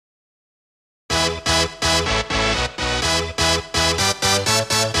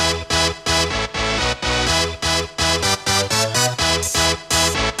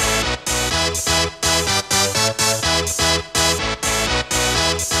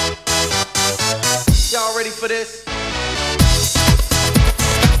ready for this?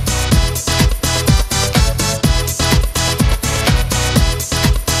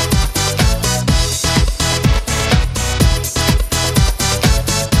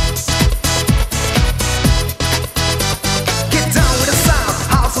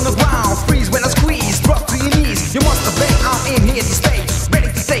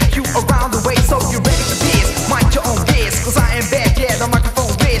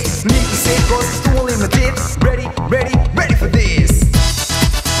 Ready for this.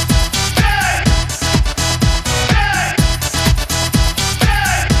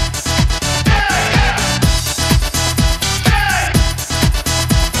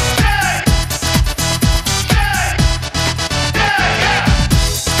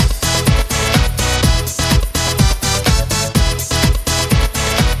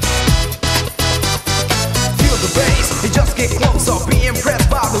 Feel the bass, you just get closer. Be impressed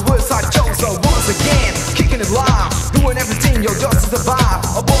by the words I chose. So once again, kicking it live, doing everything, yo, just to survive.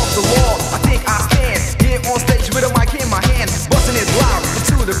 Above the wall, I think I stand here on stage with a mic in my hand, busting it loud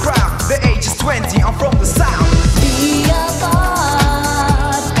into the crowd. The age is 20, I'm from the south. Be a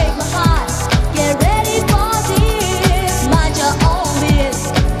part, break my heart. Get ready for this. Mind your own biz.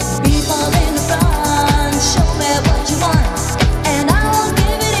 People in the front, show me what you want, and I will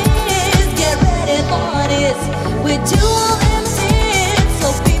give it is. Get ready for this. We're too limited, so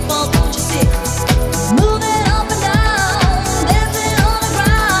people don't you see? Moving up and down, dancing on the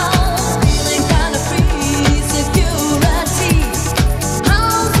ground, feeling kind of free, security.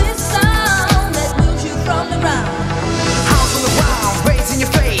 How's this sound that moves you from the ground? House on the ground, raising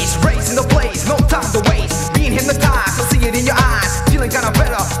your face, raising the place, no time to waste. Being hypnotized, I see it in your eyes. Feeling kinda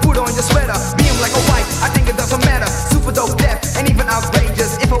better, put on your sweater. Being like a white, I think it doesn't matter. Super dope, deaf, and even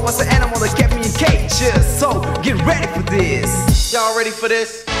outrageous. If I was an animal that kept me in cages. So, get ready for this. Y'all ready for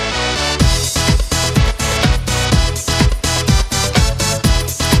this?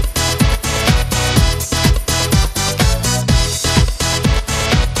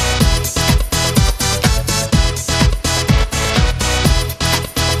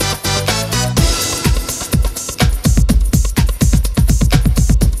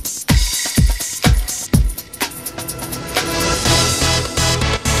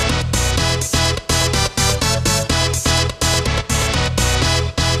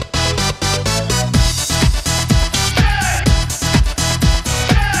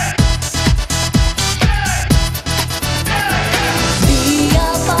 Be a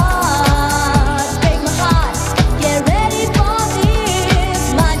part, break my heart. Get ready for this.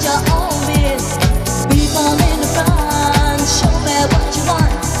 Mind your own biz. People in the front, show me what you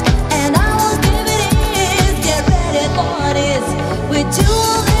want, and I will give it is. Get ready for this. We're too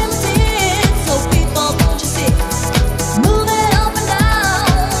limited, so people don't you see? Moving up and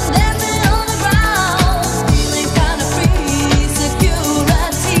down, dancing on the ground, feeling kind of free,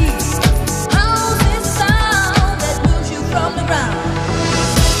 security. How's this sound that moves you from the ground?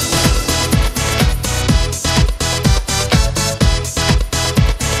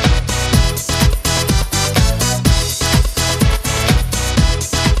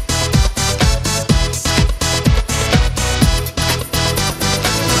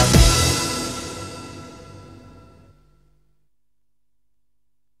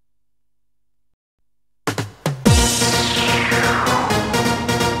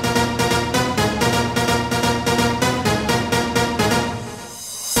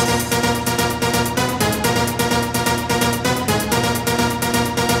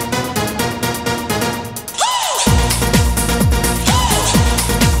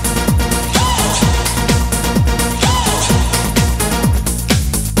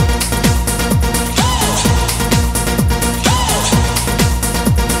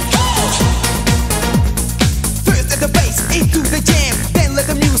 First at the bass, into the jam, then let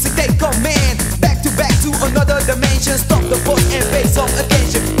the music take command. Back to another dimension. Stop the pause and pay some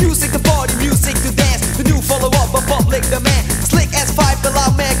attention. Music to party, music to dance. The new follow-up of public demand. Slick S5, the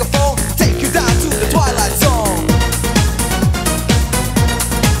loud megaphone, take you down to the twilight zone.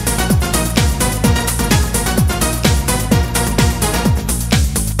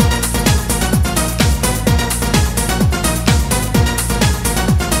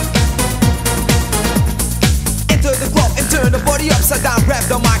 Enter the club and turn the body upside down. Grab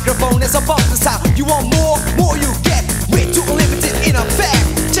the microphone as above the sound. You want more you get. Way too unlimited in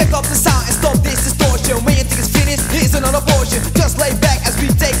effect. Check up the sound and stop this distortion. When you think it's finished, here's another portion. Just lay back as we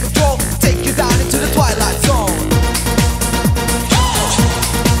take control. Take you down into the twilight zone.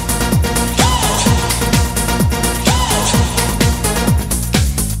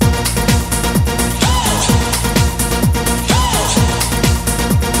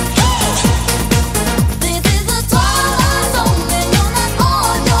 This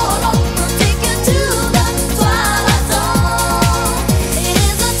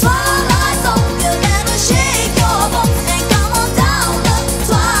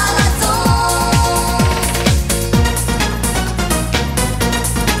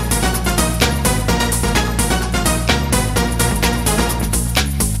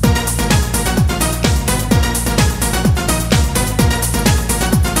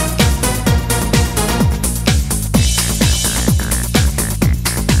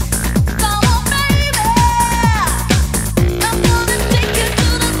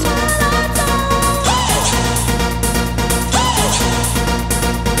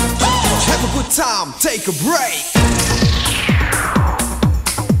time, take a break.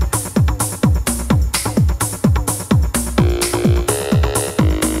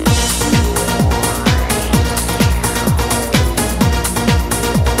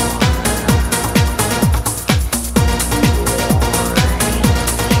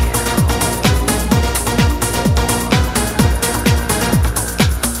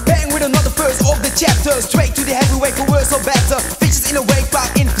 Chapter straight to the heavyweight, for worse or better. Features in a wake crowd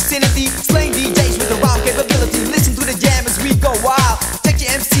in vicinity, slaying DJs with the rhyme capability. Listen to the jam as we go wild. Check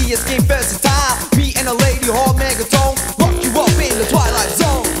your MC as game versatile. Me and a lady hall megatone rock you up in the twilight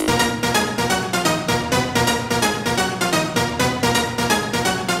zone.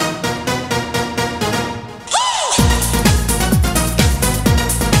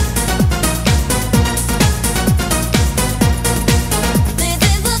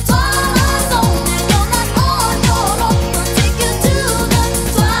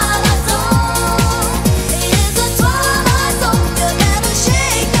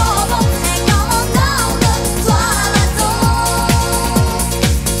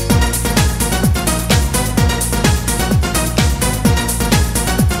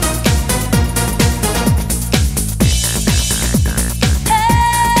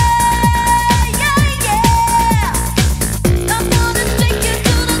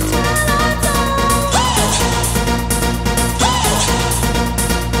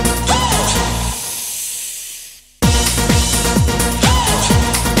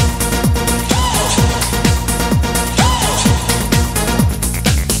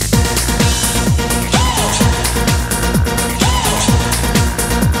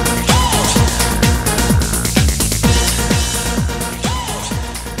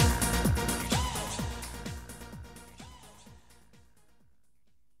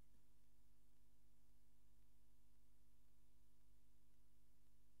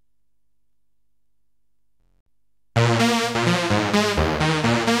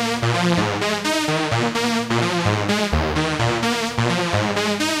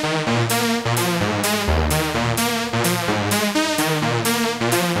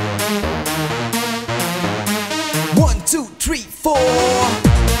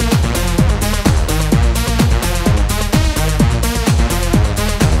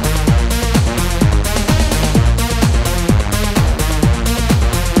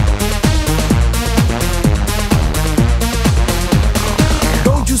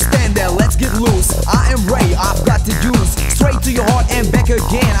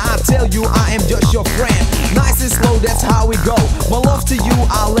 Again, I tell you I am just your friend. Nice and slow, that's how we go. My love to you,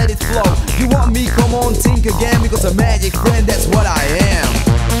 I'll let it flow. You want me, come on, think again. Because a magic friend, that's what I am.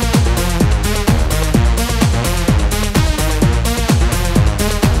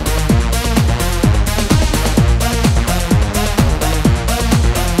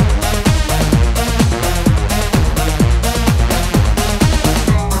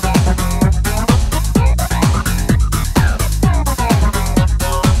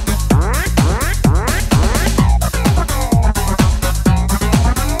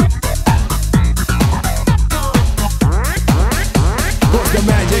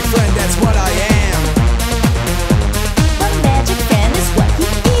 A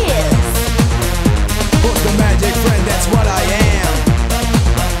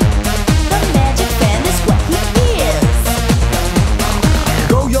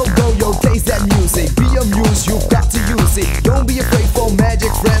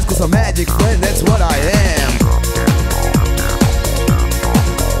magic friend, that's what I am.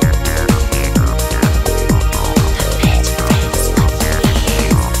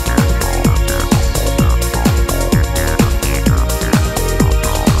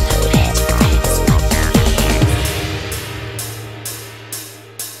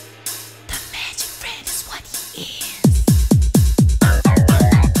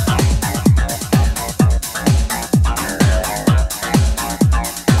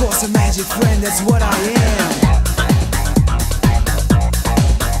 A magic friend, that's what I am.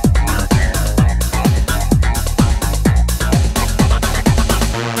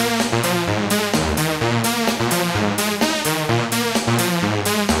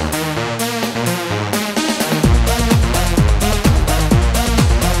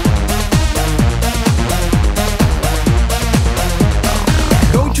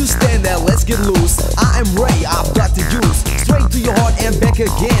 Don't you stand there, let's get loose. I am Ray, I've got the juice. Straight to your heart and back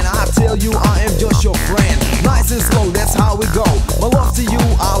again. I tell you I am just your friend. Nice and slow, that's how we go. My love to you,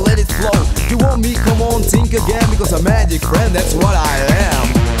 I'll let it flow. You want me, come on, think again. Because a magic friend, that's what I am.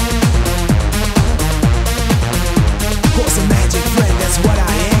 Cause a magic friend, that's what I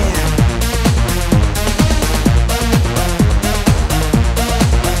am.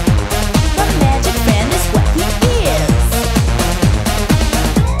 The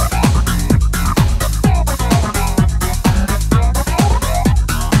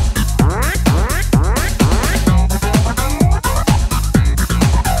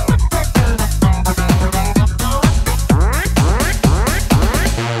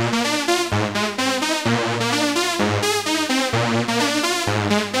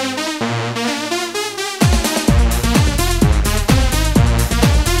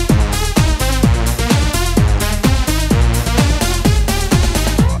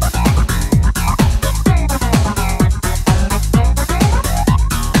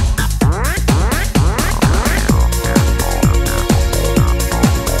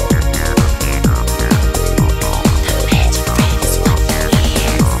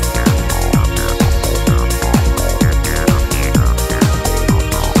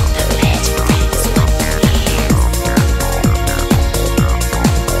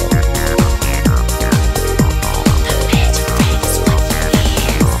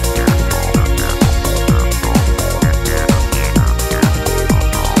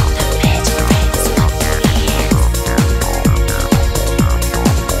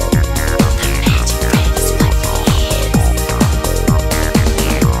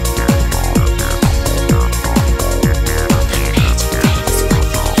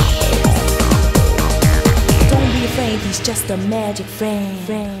magic frame.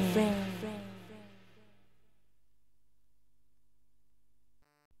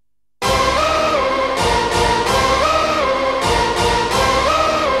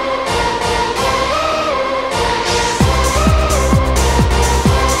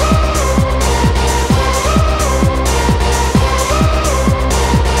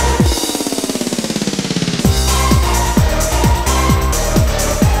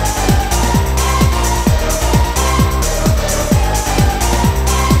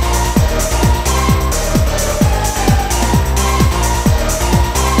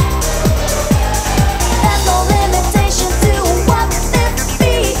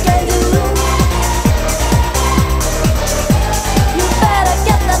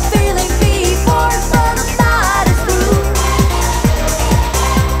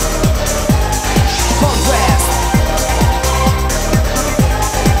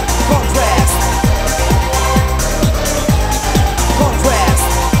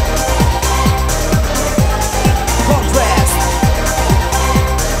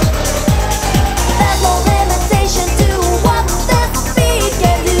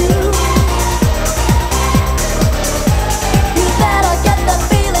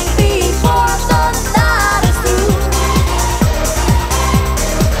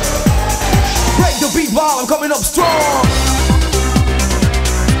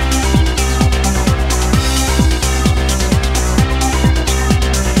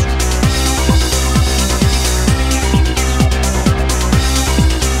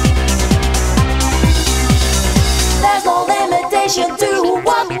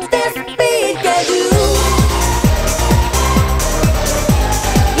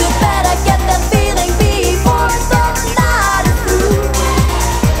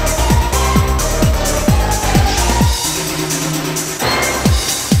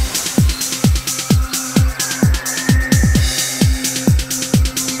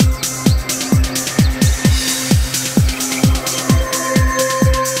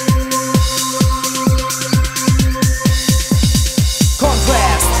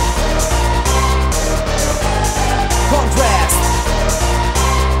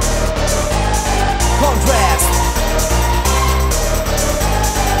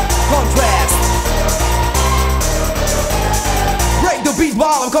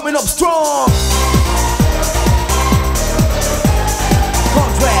 while I'm coming up strong.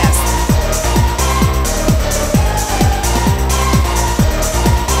 Contrast.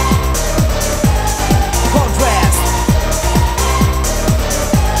 Contrast.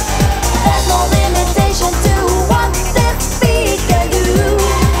 There's no limitation to what this beat can do.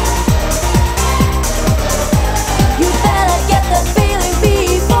 You better get the feeling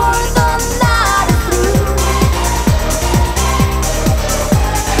before the night is through.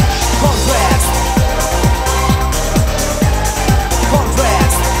 Contrast.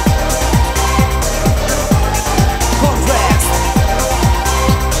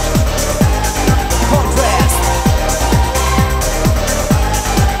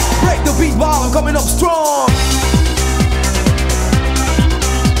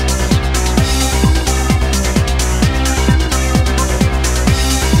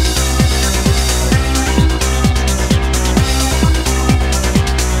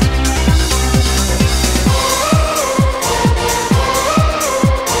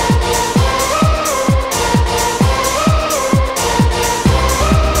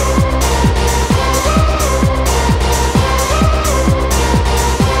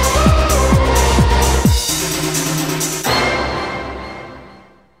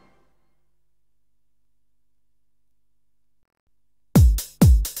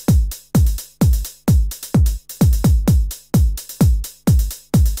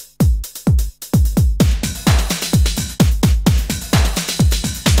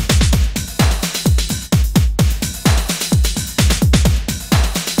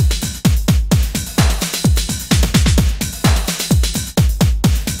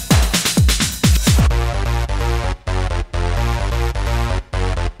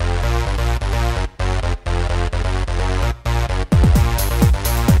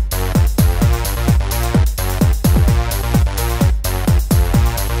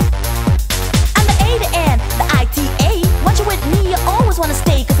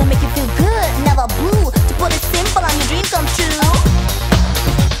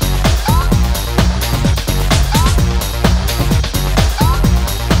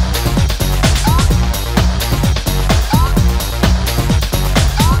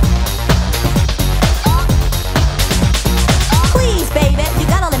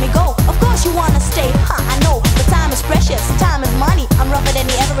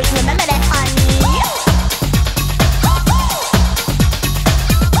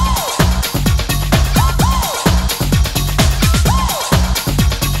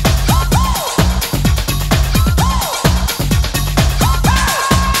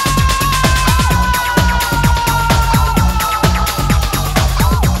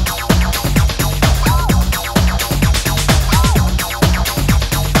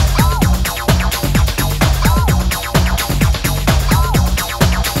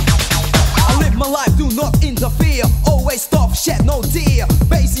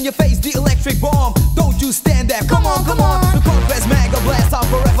 in your face, the electric bomb. Don't you stand there, come on, come on. The conquest mega blast, I'm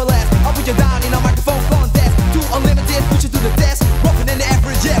forever last. I'll put you down in a microphone contest. Too unlimited, push you to the test. Rougher than the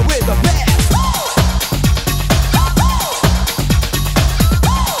average, yeah, we're the best.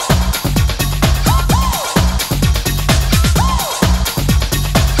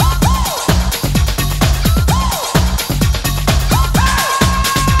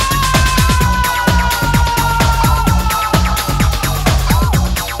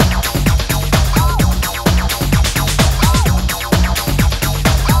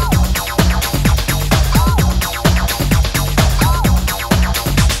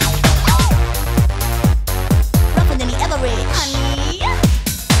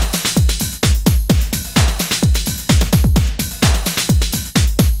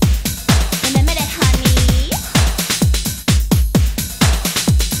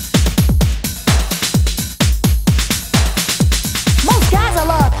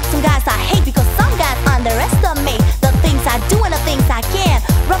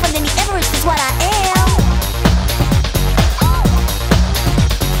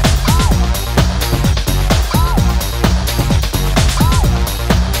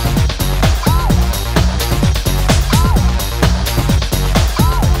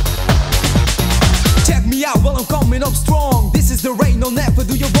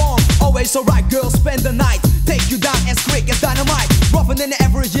 So right, girl, spend the night. Take you down as quick as dynamite. Rougher than the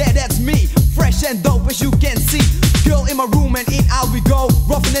average, yeah, that's me. Fresh and dope as you can see. Girl in my room and in out we go.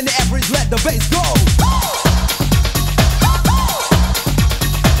 Rougher than the average, let the bass go.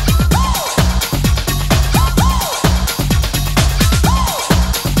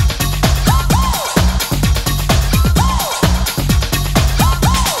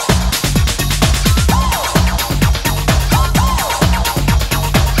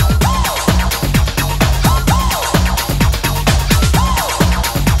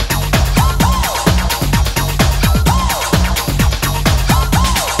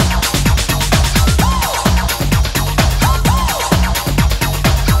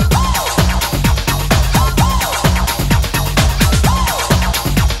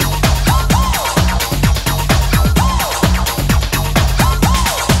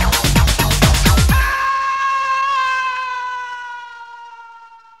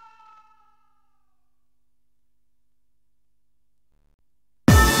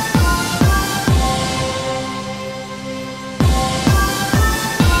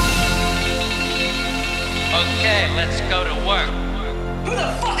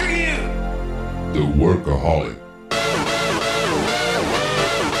 Workaholic.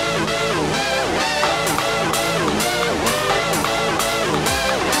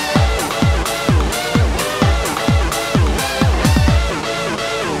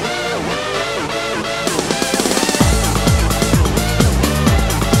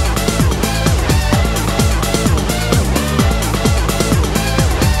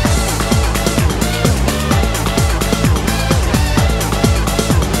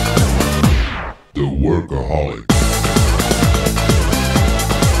 Workaholic.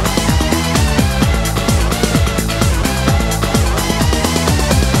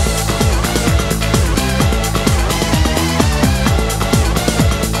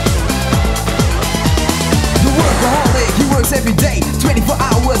 He works every day, 24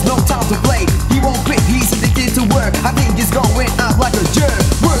 hours, no time to play. He won't quit, he's addicted to work. I think he's going out like a jerk.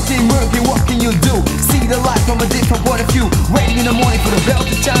 Working, working, what can you do? See the life from a different point of view. Waiting in the morning for the bell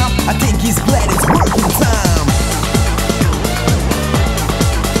to chime. I think he's glad it's working time.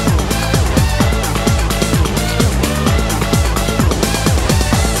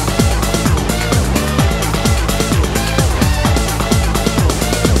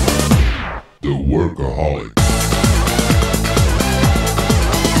 The Workaholic.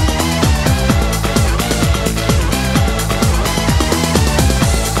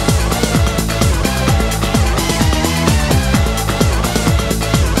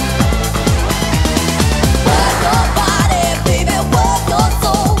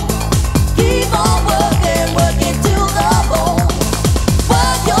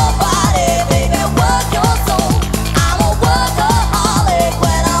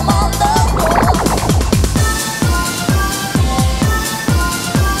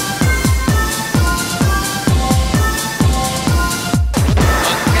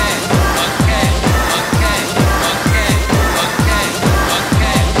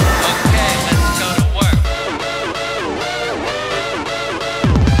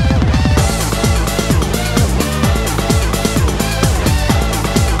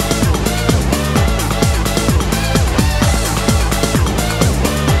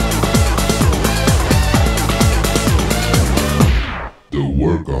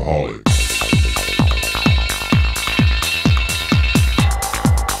 workaholic.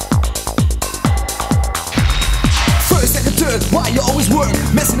 First, second, third, why you always work?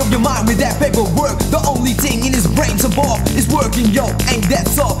 Messing up your mind with that paperwork. The only thing in his brain's above is working, yo, ain't that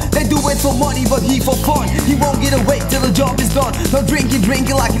so? They do it for money, but he for fun. He won't get away till the job is done. Not drinking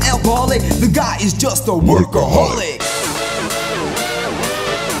like an alcoholic. The guy is just a workaholic.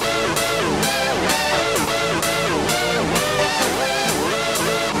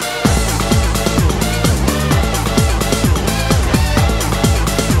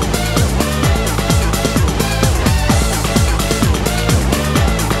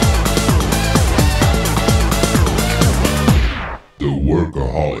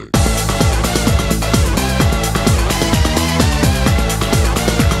 Workaholic.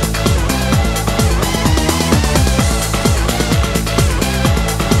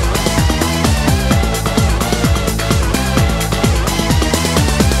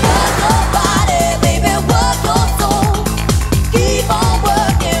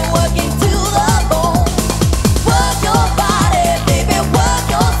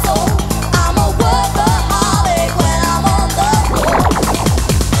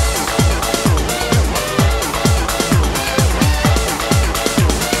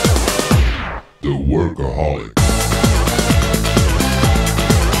 Workaholic.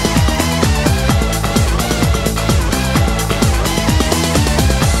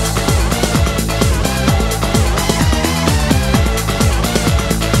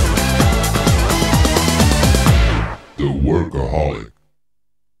 The workaholic.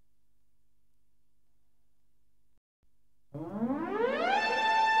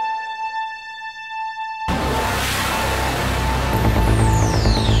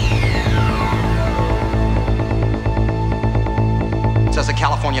 Says a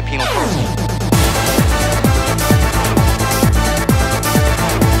California penal code.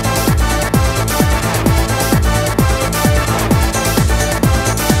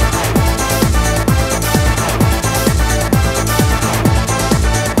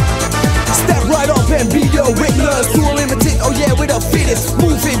 Step right up and be your witness. Too limited, oh yeah, we're the fittest.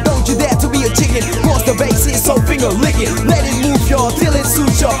 Move it, don't you dare to be a chicken. Cross the bases, so finger licking. Let it move y'all till it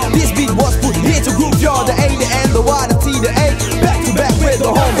suits y'all. This beat was put here to groove y'all. The A, the N, the Y, the T, the A. Back to back with the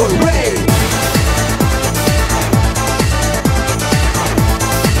homeboy Ray.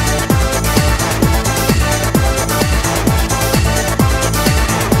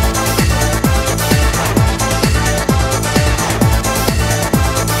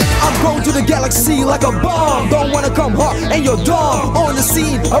 Going to the galaxy like a bomb. Don't wanna come hot and you're dumb. On the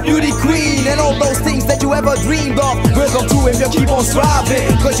scene, a beauty queen, and all those things that you ever dreamed of. Welcome to if you keep on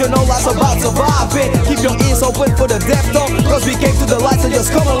striving, cause you know life's about surviving. Keep your ears open for the depth of, cause we came to the light, so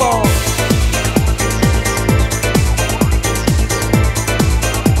just come along.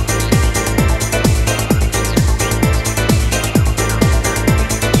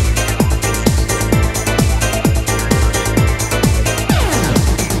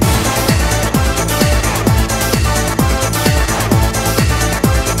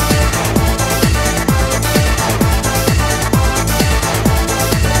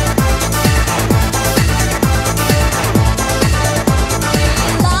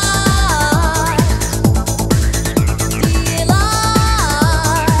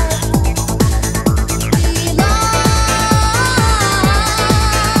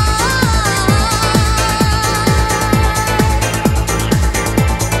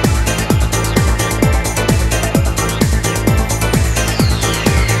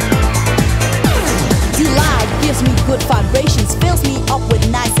 Good vibrations fills me up with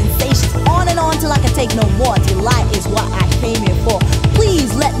nice sensations. On and on till I can take no more. Delight is what I came here for.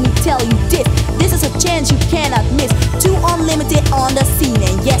 Please let me tell you this. This is a chance you cannot miss. Too unlimited on the scene,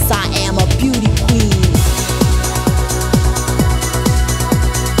 and yes, I am a beauty queen.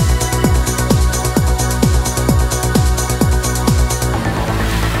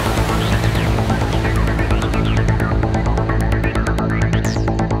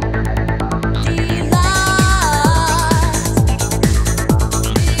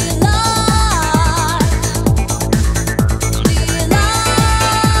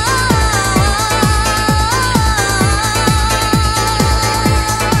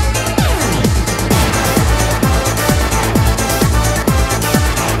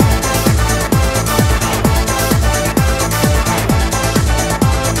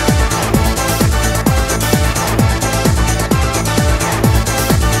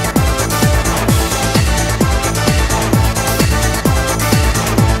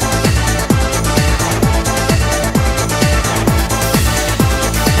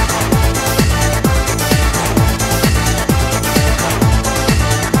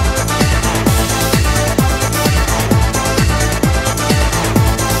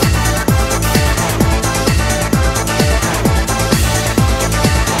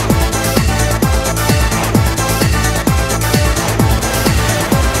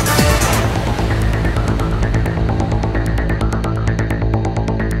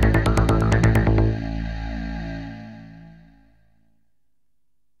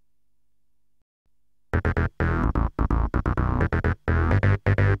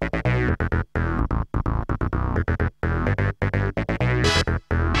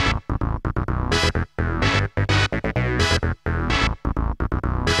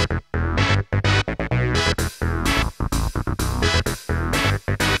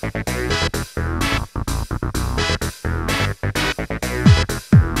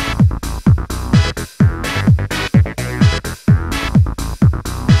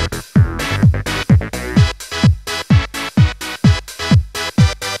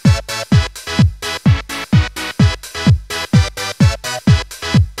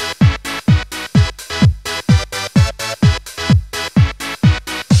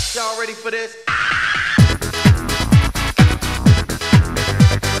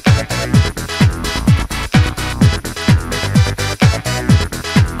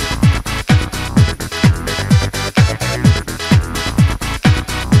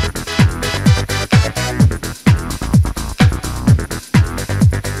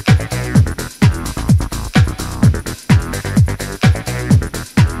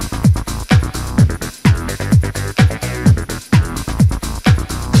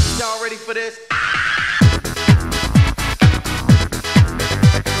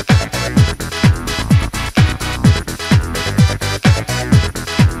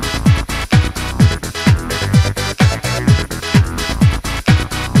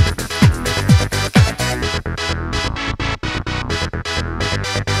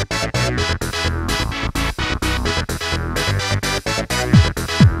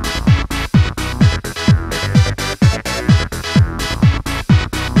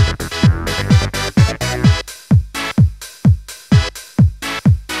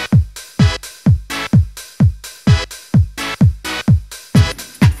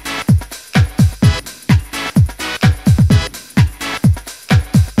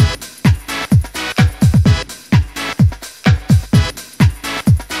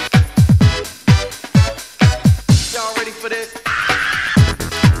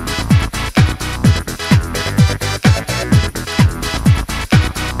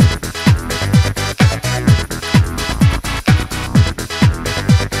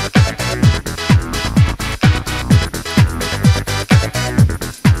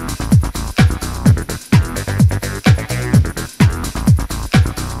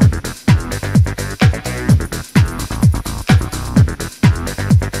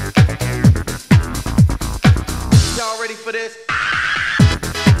 for this?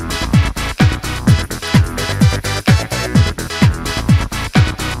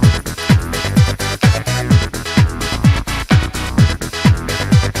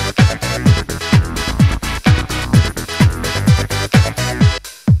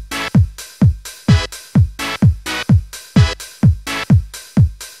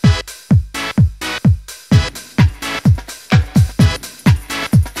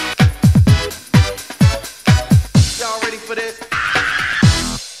 Y'all ready for this?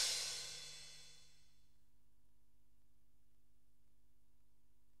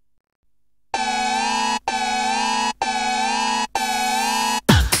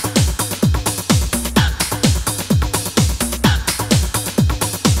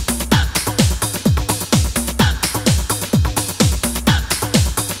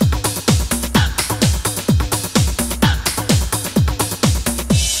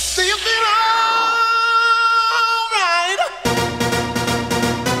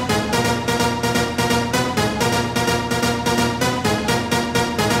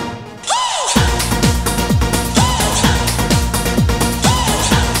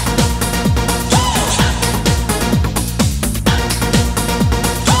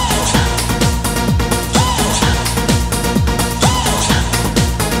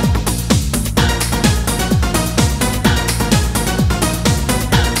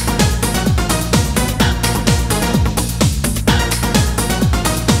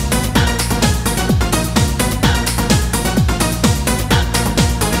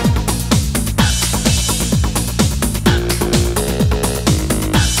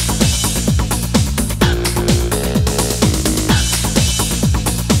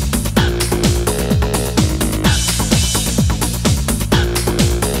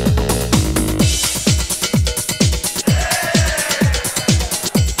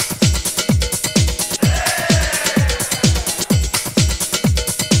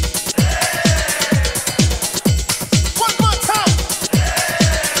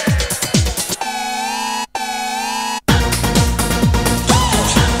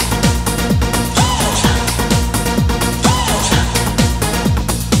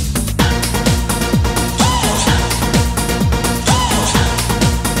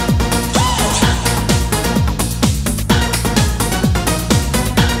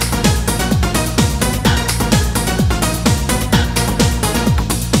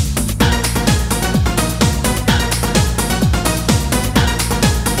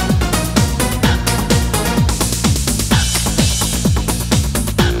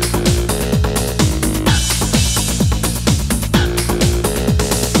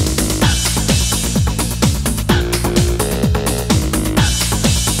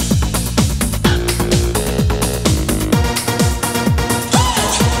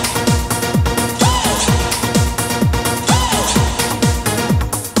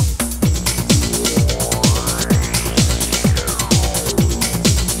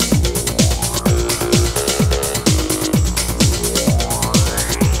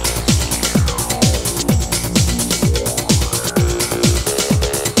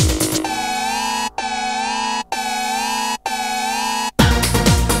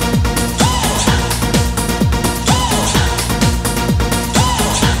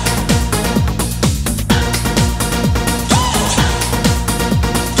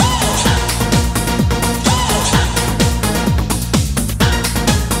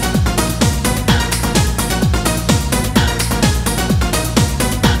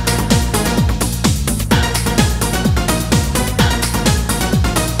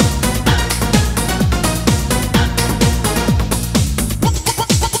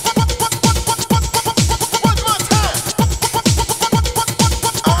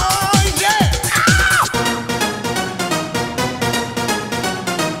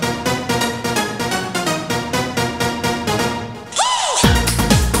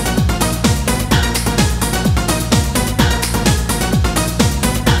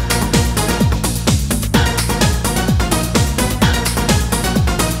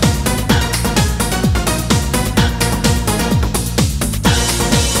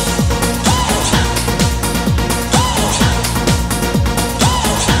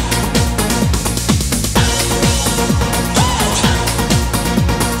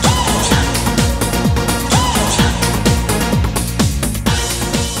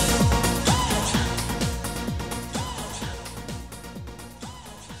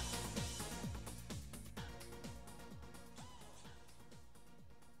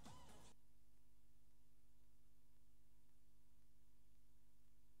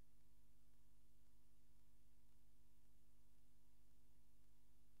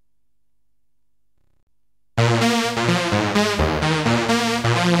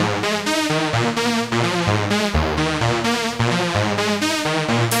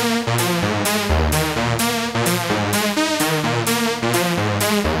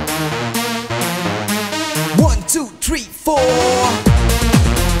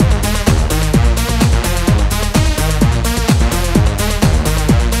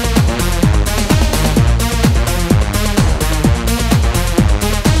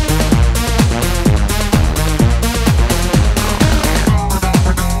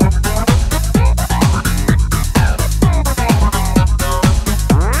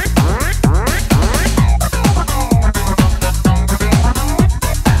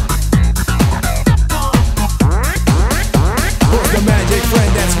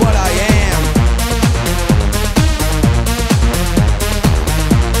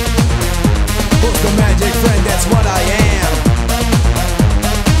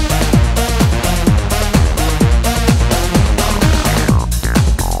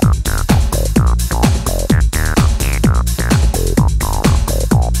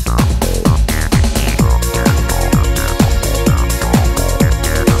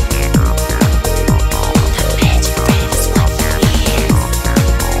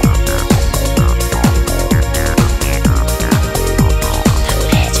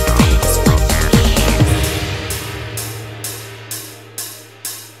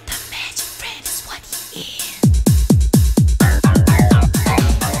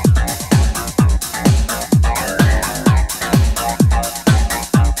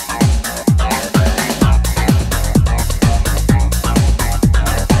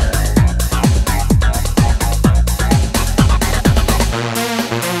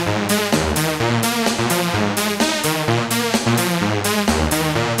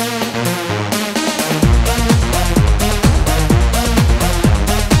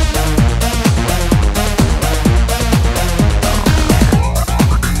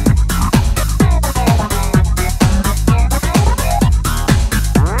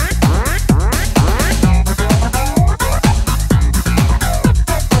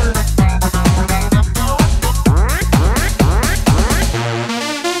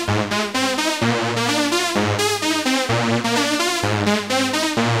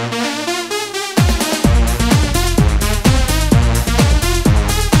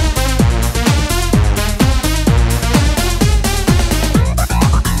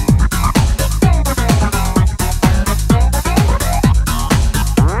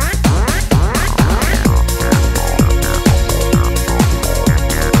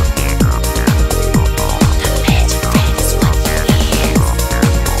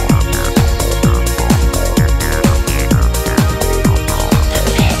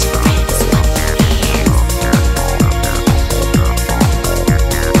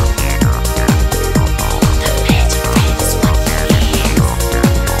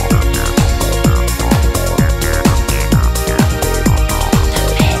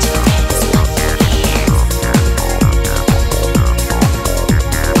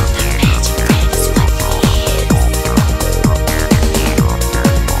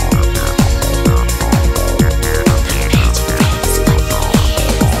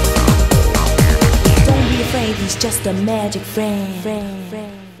 a magic friend.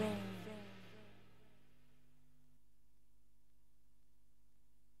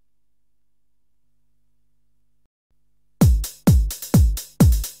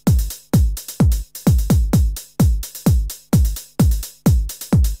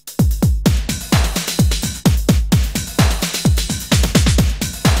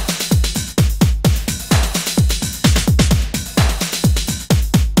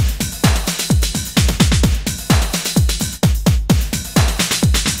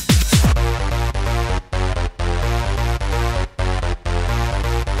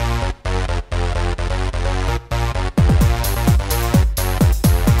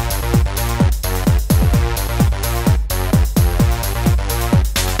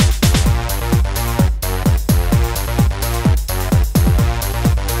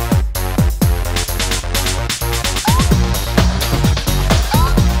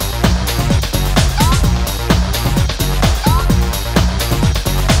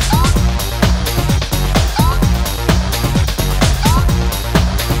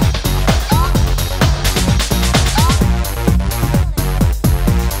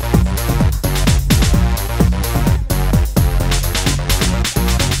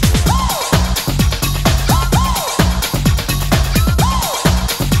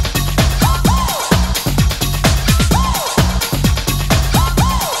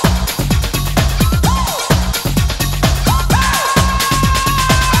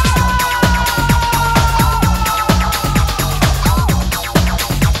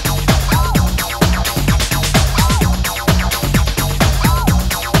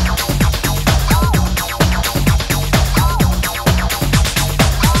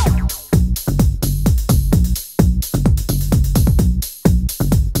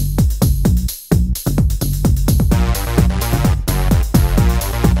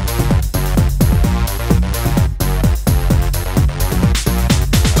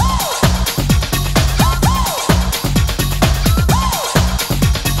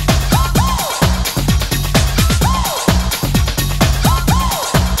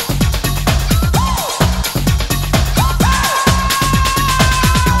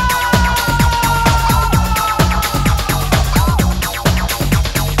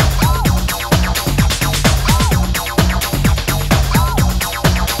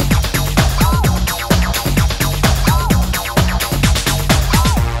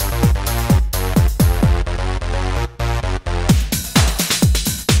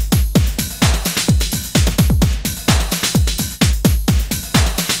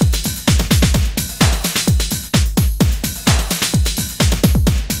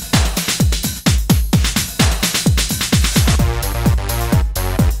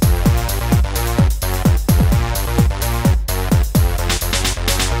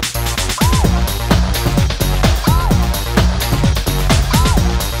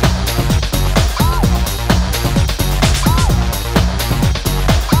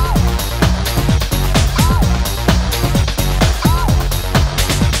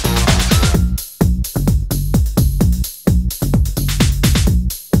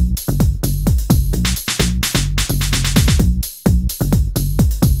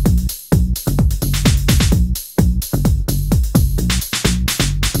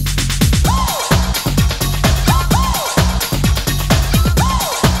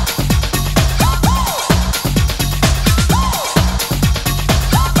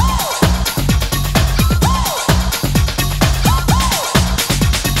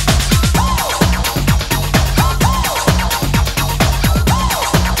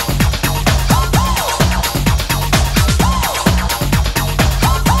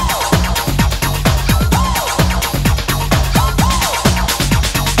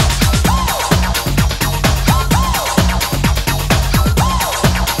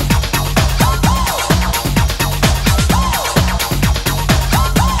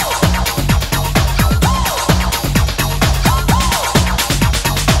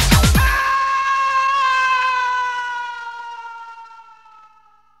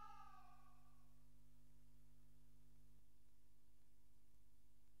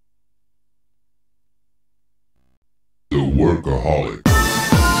 Workaholic.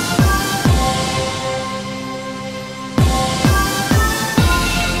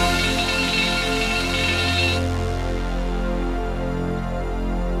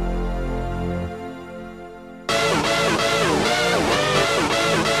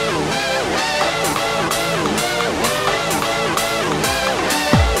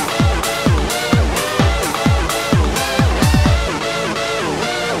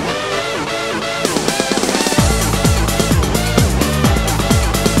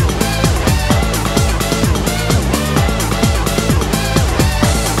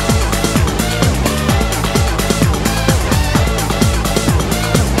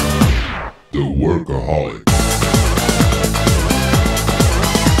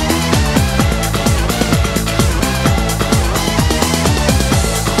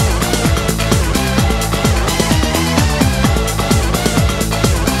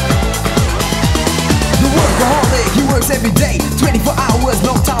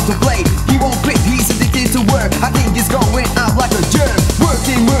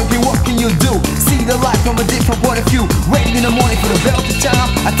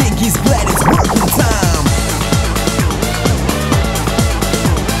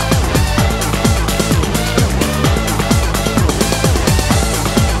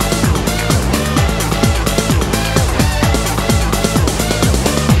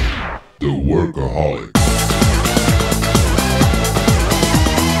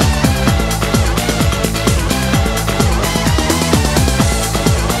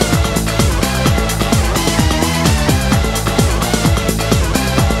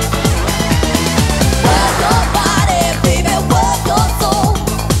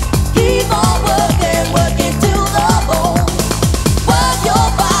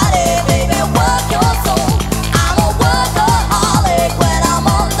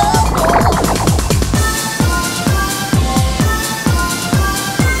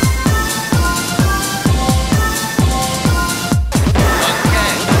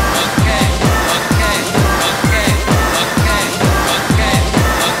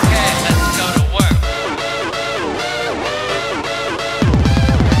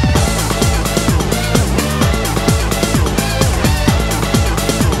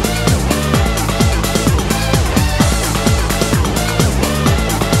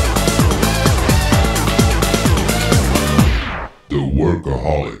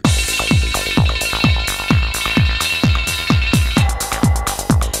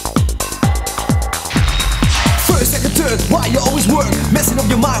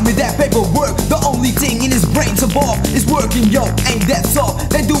 your mind with that paperwork. The only thing in his brain's above is working, yo, ain't that so?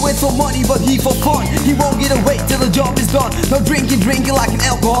 They do it for money, but he for fun. He won't get away till the job is done. No drinking like an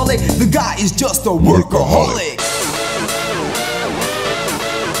alcoholic. The guy is just a workaholic.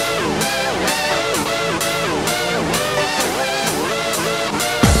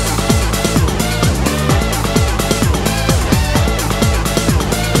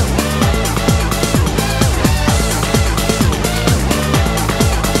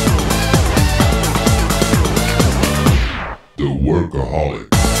 The workaholic.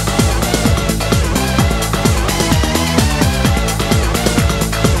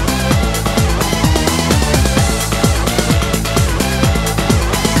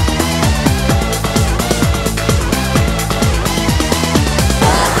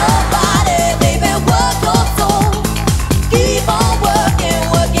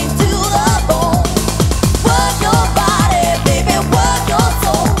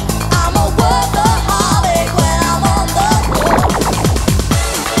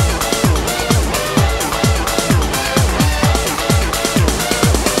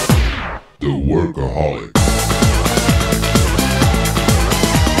 Workaholic.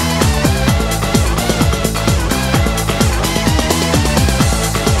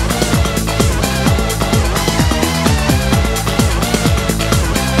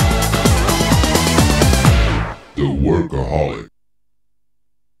 The workaholic.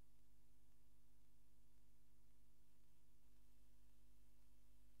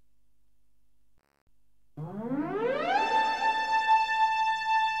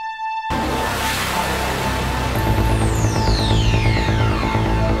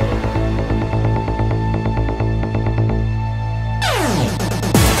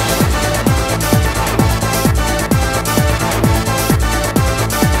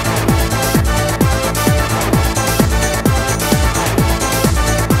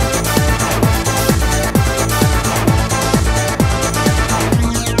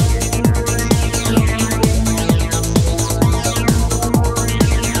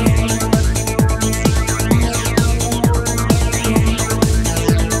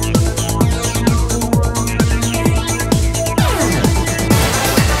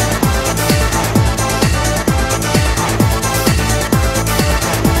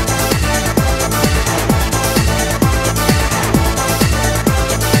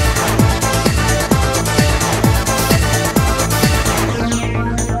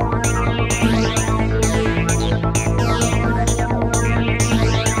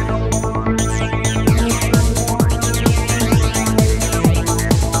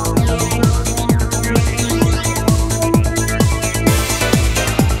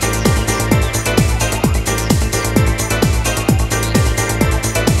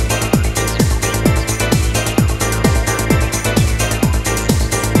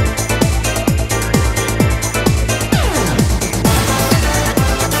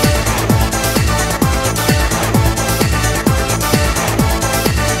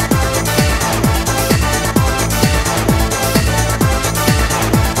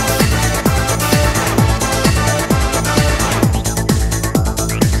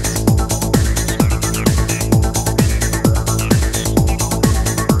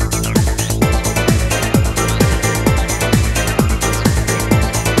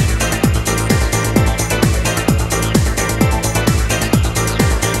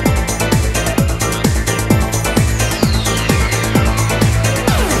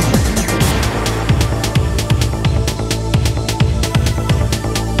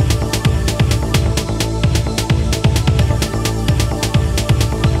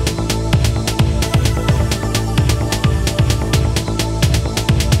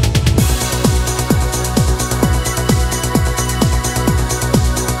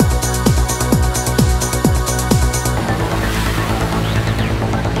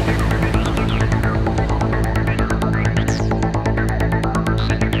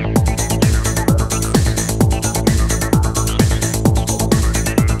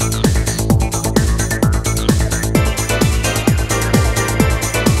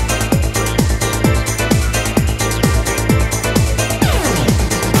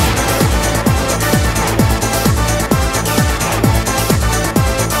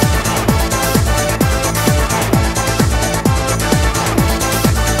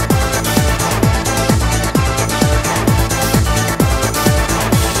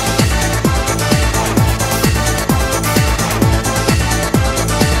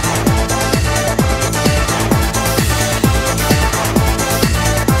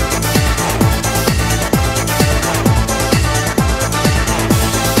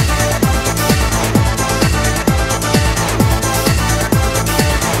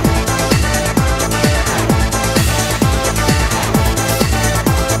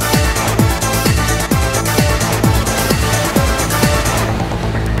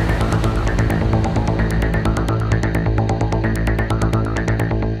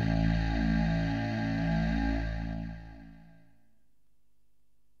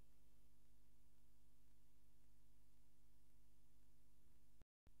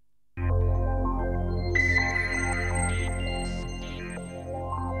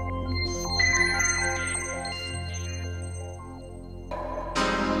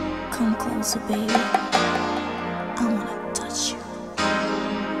 So baby, I wanna touch you,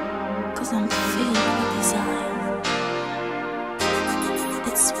 'cause I'm filled with desire.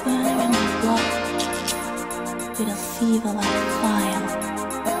 It's burning in my blood with a fever like fire.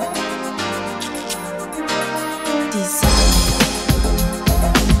 Desire.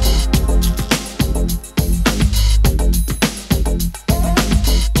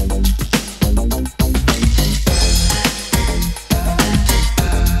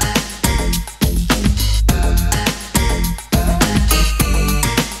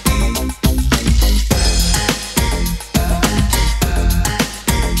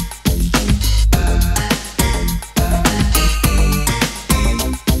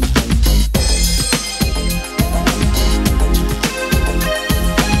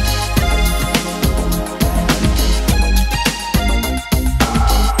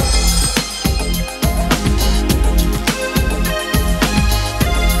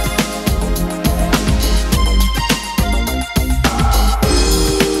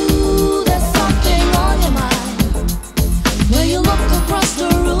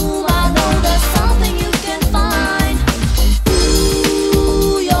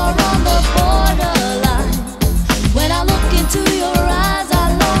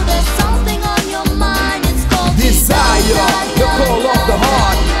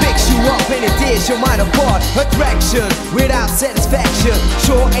 Your mind apart, attraction without satisfaction.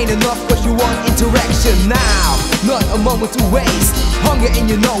 Sure ain't enough cause you want interaction now. Not a moment to waste. Hunger and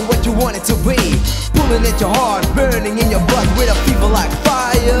you know what you want it to be. Pulling at your heart, burning in your blood with a fever like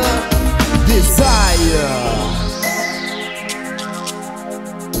fire. Desire.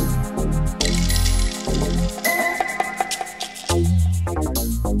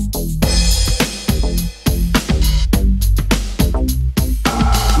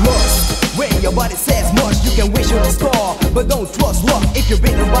 Your body says much, you can wish on a star, but don't trust luck if you're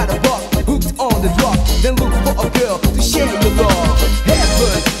bitten by the buck. Hooked on the drug, then look for a girl to share your love.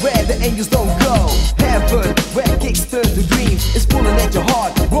 Heaven, where the angels don't go. Heaven, where kicks turn to dreams. It's pulling at your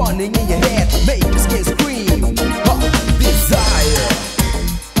heart, running in your head, make your skin scream. Desire.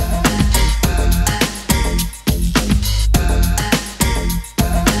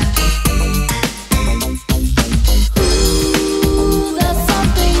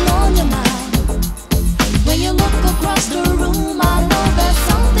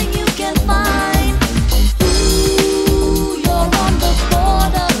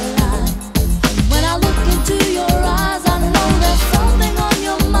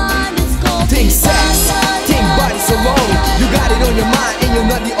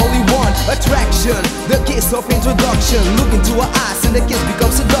 Attraction, the kiss of introduction. Look into her eyes and the kiss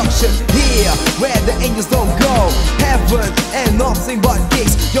becomes seduction. Here, where the angels don't go. Heaven and nothing but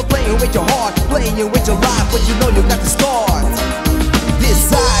kicks. You're playing with your heart, playing with your life, but you know you got to start.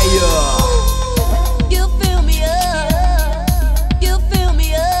 Desire. You fill me up. You fill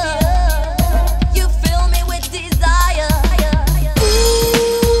me up. You fill me with desire.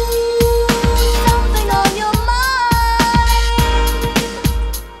 Something on your mind.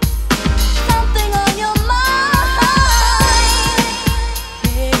 Something on your mind.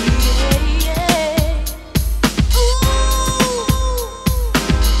 Yeah, yeah.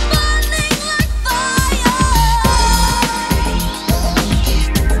 Burning like fire.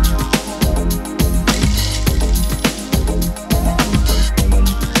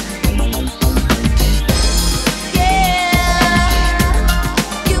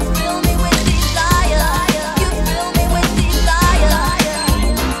 You fill me with desire. You fill me with desire.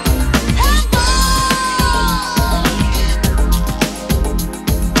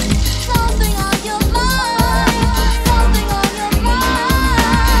 Something on your mind. Something on your mind.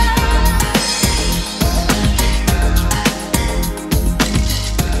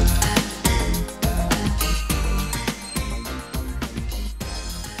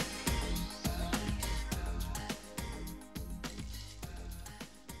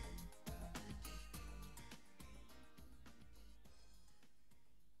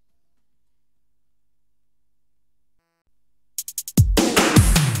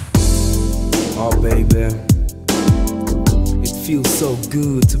 Oh baby, it feels so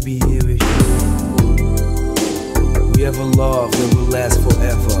good to be here with you. We have a love that will last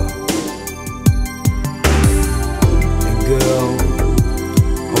forever. And girl,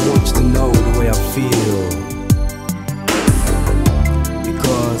 I want you to know the way I feel,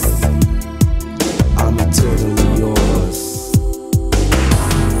 because I'm eternally yours.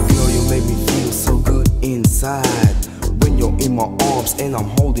 Girl, you make me feel so good inside when you're in my arms and I'm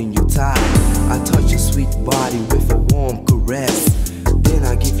holding you tight. I touch your sweet body with a warm caress. Then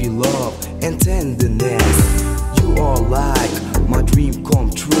I give you love and tenderness. You are like my dream come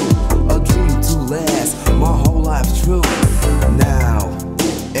true, a dream to last my whole life through. Now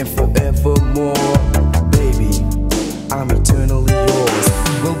and forevermore, baby, I'm eternally yours.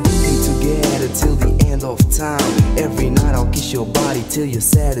 We'll be together till the end of time. Every night I'll kiss your body till you're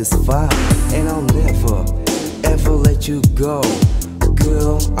satisfied, and I'll never, ever let you go.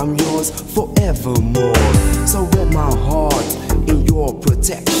 Girl, I'm yours forevermore. So wrap my heart in your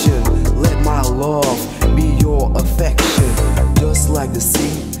protection. Let my love be your affection. Just like the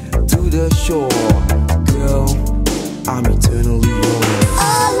sea to the shore. Girl, I'm eternally yours.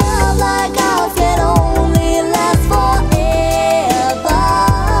 A love like ours can only last forever.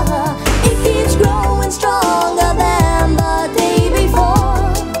 It keeps growing stronger than the day before.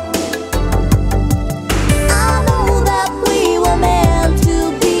 I know that we were meant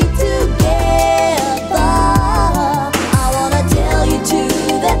to be together. I wanna tell you too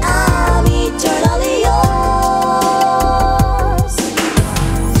that I'm eternally yours.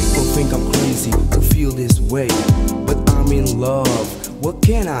 People think I'm crazy to feel this way, but I'm in love. What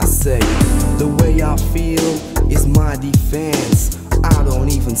can I say? The way I feel is my defense. I don't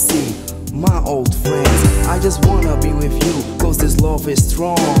even see my old friends. I just wanna be with you, cause this love is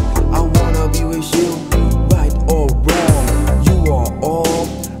strong. I wanna be with you, right or wrong. You are all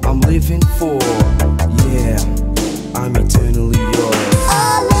I'm living for. Yeah, I'm eternally yours.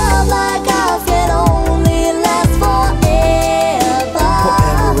 A love like ours can only last forever.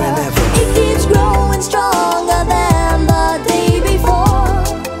 Forever and ever. It keeps growing stronger than the day before.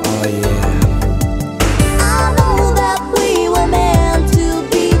 Oh yeah. I know that we were meant to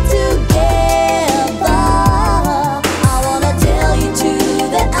be together. I wanna tell you too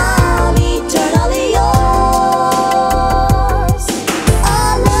that I'm eternally yours. A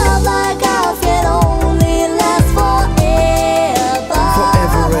love like ours can only last forever.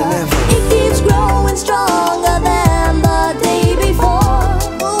 Forever and ever. It keeps growing stronger than the day before.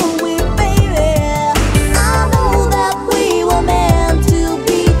 Ooh, baby, I know that we were meant to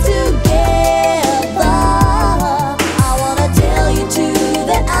be together. I wanna tell you too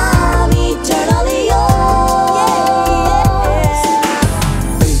that I'm eternally yours.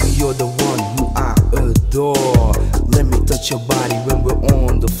 Baby, you're the one who I adore. Let me touch your body when we're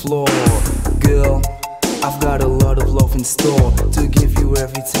on the floor. Girl, I've got a lot of love in store to give you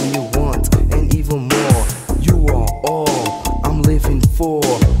everything you want and even more. You are all I'm living for,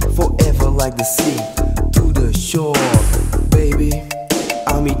 forever like the sea to the shore. Baby,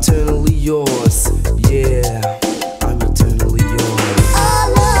 I'm eternally yours.